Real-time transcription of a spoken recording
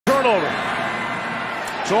turnover.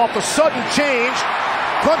 So off the sudden change,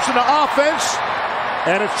 Clemson to offense,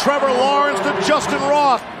 and it's Trevor Lawrence to Justin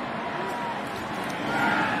Ross.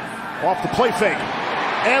 Off the play fake,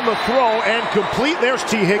 and the throw, and complete. There's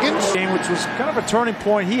T. Higgins. Which was kind of a turning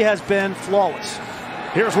point. He has been flawless.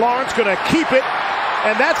 Here's Lawrence going to keep it,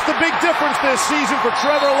 and that's the big difference this season for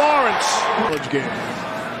Trevor Lawrence. College game.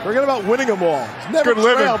 Forget about winning them all. He's never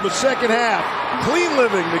trailed the second half. Clean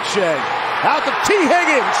living, McShay. Out to T.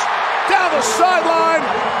 Higgins. Down the sideline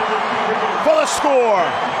for the score.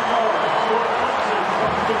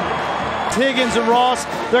 Higgins and Ross,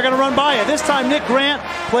 they're going to run by it. This time Nick Grant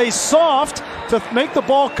plays soft to make the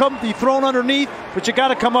ball be thrown underneath, but you got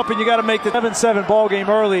to come up and you got to make the 7-7 ball game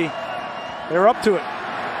early. They're up to it.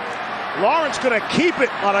 Lawrence going to keep it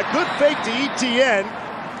on a good fake to ETN.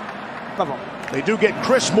 They do get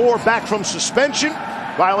Chris Moore back from suspension.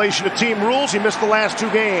 Violation of team rules. He missed the last 2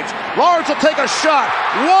 games. Lawrence will take a shot.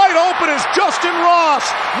 Wide open is Justin Ross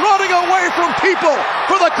running away from people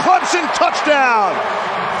for the Clemson touchdown.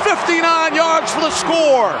 59 yards for the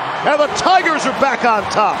score. And the Tigers are back on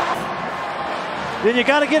top. Then you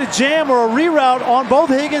got to get a jam or a reroute on both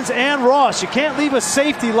Higgins and Ross. You can't leave a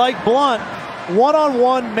safety like Blunt.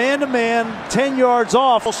 One-on-one, man-to-man, 10 yards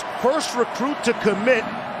off. First recruit to commit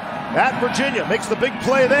at Virginia. Makes the big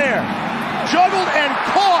play there. Juggled and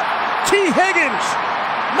caught. T. Higgins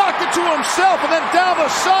knocked it to himself and then down the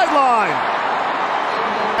sideline.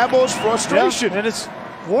 Dabo's frustration. Yeah, and it's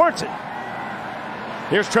warranted.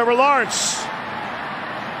 Here's Trevor Lawrence.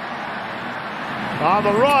 On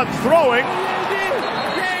the run, throwing.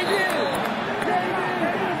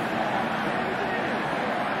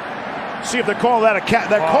 See if they call that a catch.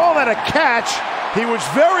 They're calling that a catch. He was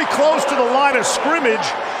very close to the line of scrimmage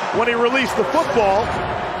when he released the football.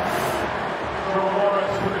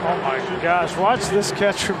 Oh my gosh, watch this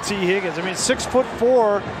catch from T. Higgins. I mean,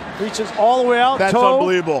 6'4", reaches all the way out. That's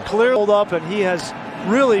unbelievable. Clear up, and he has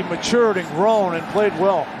really matured and grown and played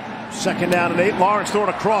well. 2nd down and 8. Lawrence throwing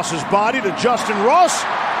across his body to Justin Ross.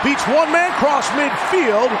 Beats one man cross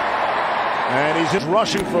midfield. And he's just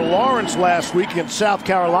rushing for Lawrence last week against South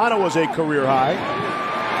Carolina was a career high.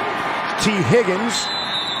 T. Higgins.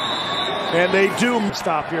 And they do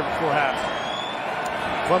stop here before half.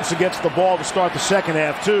 Clemson gets the ball to start the second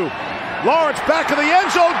half, too. Lawrence back to the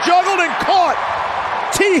end zone, juggled and caught.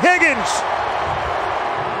 T. Higgins.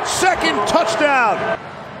 2nd touchdown.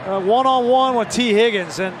 One-on-one with T.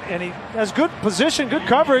 Higgins, and he has good position, good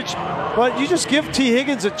coverage, but you just give T.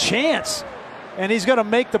 Higgins a chance, and he's going to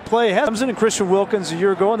make the play. Clemson and Christian Wilkins a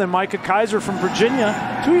year ago, and then Micah Kaiser from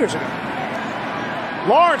Virginia 2 years ago.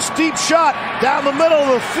 Lawrence, deep shot down the middle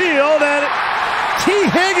of the field, and T.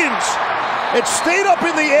 Higgins. It stayed up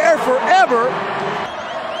in the air forever.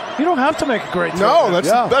 You don't have to make a great throw. No,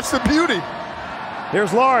 that's the beauty.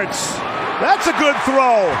 Here's Lawrence. That's a good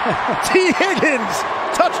throw. T. Higgins,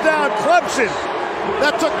 touchdown Clemson.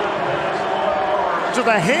 That took just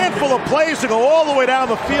a handful of plays to go all the way down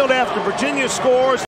the field after Virginia scores.